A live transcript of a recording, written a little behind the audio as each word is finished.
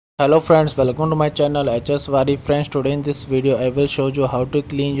Hello friends, welcome to my channel HS Vari. Friends, today in this video I will show you how to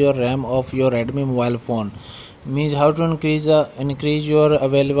clean your RAM of your Redmi mobile phone. Means how to increase your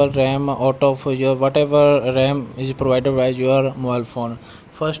available RAM out of your whatever RAM is provided by your mobile phone.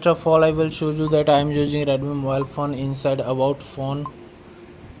 First of all, I will show you that I am using Redmi mobile phone. Inside about phone,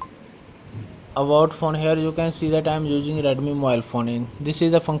 here you can see that I am using Redmi mobile phone. This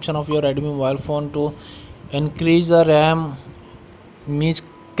is the function of your Redmi mobile phone to increase the RAM, means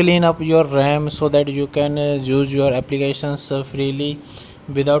clean up your RAM so that you can use your applications freely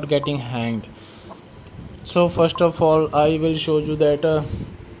without getting hanged. So first of all, I will show you that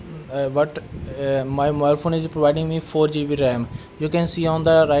what my mobile phone is providing me 4 GB RAM. You can see on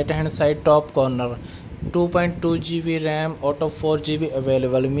the right hand side top corner 2.2 GB RAM out of 4 GB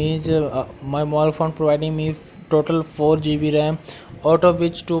available. Means my mobile phone providing me total 4 GB RAM, out of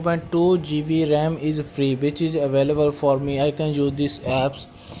which 2.2 GB RAM is free, which is available for me. I can use this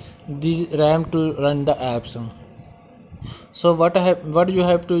RAM to run the apps. So what you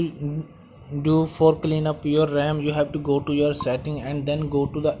have to do for clean up your RAM? You have to go to your setting and then go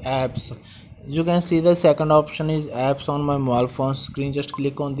to the apps. You can see the second option is apps on my mobile phone screen. Just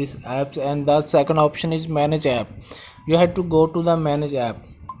click on this apps, and the second option is manage app. You have to go to the manage app,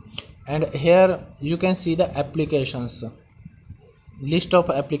 and here you can see the applications, list of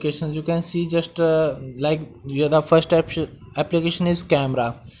applications. You can see just the first application is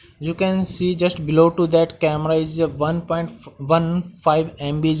camera. You can see just below to that camera is a 1.15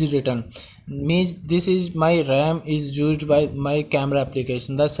 MB is written, means this is my RAM is used by my camera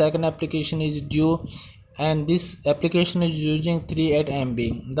application. The second application is due, and this application is using 38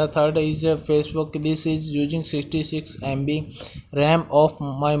 MB. The third is Facebook. This is using 66 MB RAM of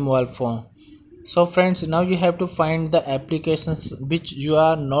my mobile phone. So friends, now you have to find the applications which you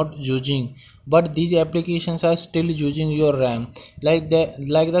are not using, but these applications are still using your RAM. Like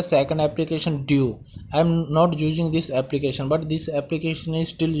the second application due, I'm not using this application, but this application is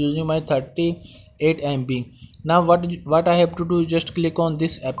still using my 38 MB. Now what I have to do is just click on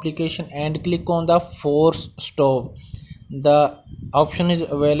this application and click on the force stop. The option is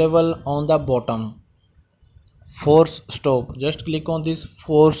available on the bottom, force stop. Just click on this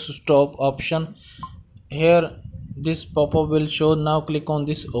force stop option. Here this pop-up will show. Now click on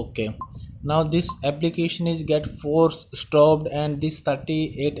this OK. Now this application is get force stopped, and this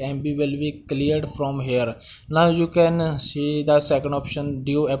 38 MB will be cleared from here. Now you can see the second option,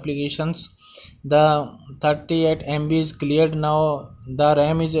 due applications. The 38 MB is cleared. Now the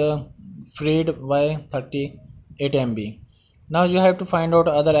RAM is freed by 38 MB. Now you have to find out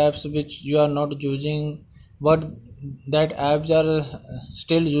other apps which you are not using, but that apps are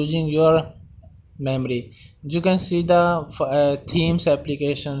still using your memory. You can see the themes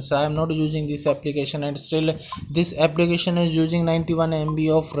applications. I am not using this application, and still this application is using 91 MB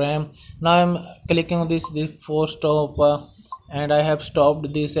of RAM. Now I am clicking on this force stop, and I have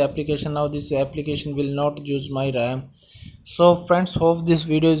stopped this application. Now this application will not use my RAM. So friends, hope this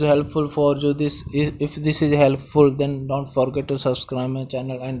video is helpful for you. If this is helpful, then don't forget to subscribe my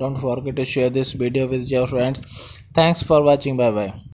channel, and don't forget to share this video with your friends. Thanks for watching. Bye bye.